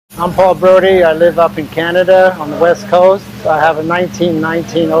I'm Paul Brodie. I live up in Canada on the west coast. I have a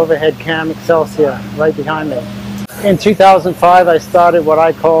 1919 overhead cam Excelsior right behind me. In 2005 I started what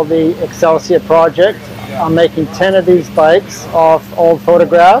I call the Excelsior project. I'm making 10 of these bikes off old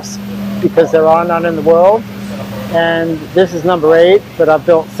photographs because there are none in the world. And this is number 8, but I've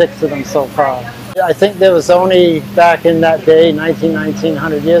built 6 of them so far. I think there was only, back in that day, 1919,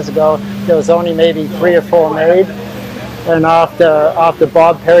 100 years ago, there was only maybe 3 or 4 made. And after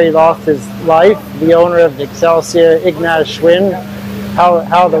Bob Perry lost his life, the owner of the Excelsior, Ignaz Schwinn,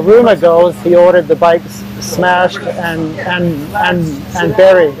 how the rumor goes, he ordered the bikes smashed and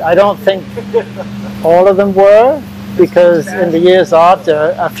buried. I don't think all of them were, because in the years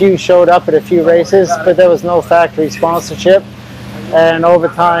after, a few showed up at a few races, but there was no factory sponsorship, and over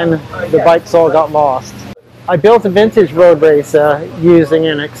time the bikes all got lost. I built a vintage road racer using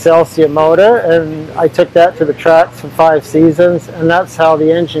an Excelsior motor, and I took that to the tracks for 5 seasons, and that's how the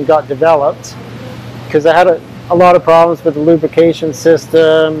engine got developed, because I had a lot of problems with the lubrication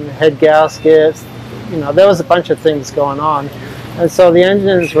system, head gaskets, you know, there was a bunch of things going on. And so the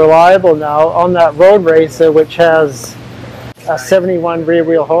engine is reliable now on that road racer, which has a 71 rear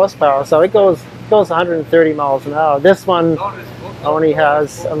wheel horsepower, so it goes 130 miles an hour. This one only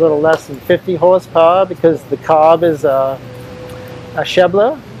has a little less than 50 horsepower because the carb is a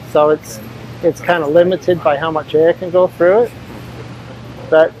Schebler, so it's kind of limited by how much air can go through it.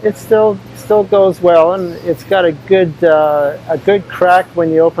 But it still goes well, and it's got a good crack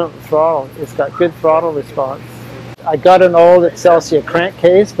when you open up the throttle. It's got good throttle response. I got an old Excelsior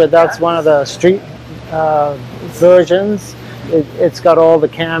crankcase, but that's one of the street versions. It's got all the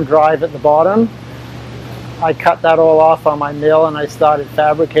cam drive at the bottom. I cut that all off on my mill and I started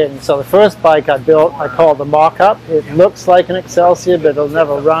fabricating. So the first bike I built, I called the mock-up. It looks like an Excelsior, but it'll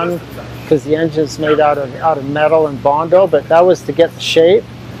never run because the engine's made out of metal and Bondo, but that was to get the shape.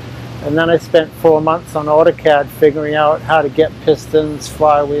 And then I spent 4 months on AutoCAD figuring out how to get pistons,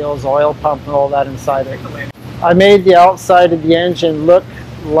 flywheels, oil pump, and all that inside it. I made the outside of the engine look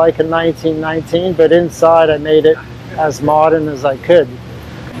like a 1919, but inside I made it as modern as I could.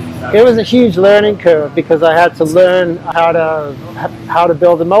 It was a huge learning curve because I had to learn how to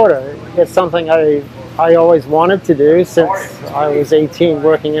build a motor. It's something I always wanted to do since I was 18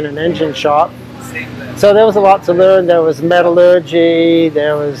 working in an engine shop. So there was a lot to learn. There was metallurgy,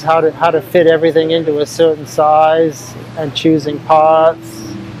 there was how to fit everything into a certain size and choosing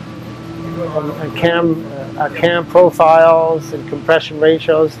parts and cam profiles and compression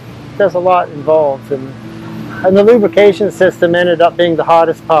ratios. There's a lot involved. And the lubrication system ended up being the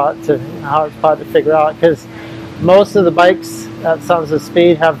hardest part to figure out, because most of the bikes at Sons of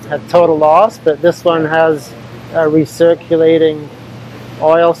Speed have total loss, but this one has a recirculating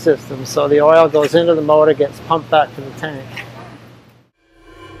oil system. So the oil goes into the motor, gets pumped back to the tank.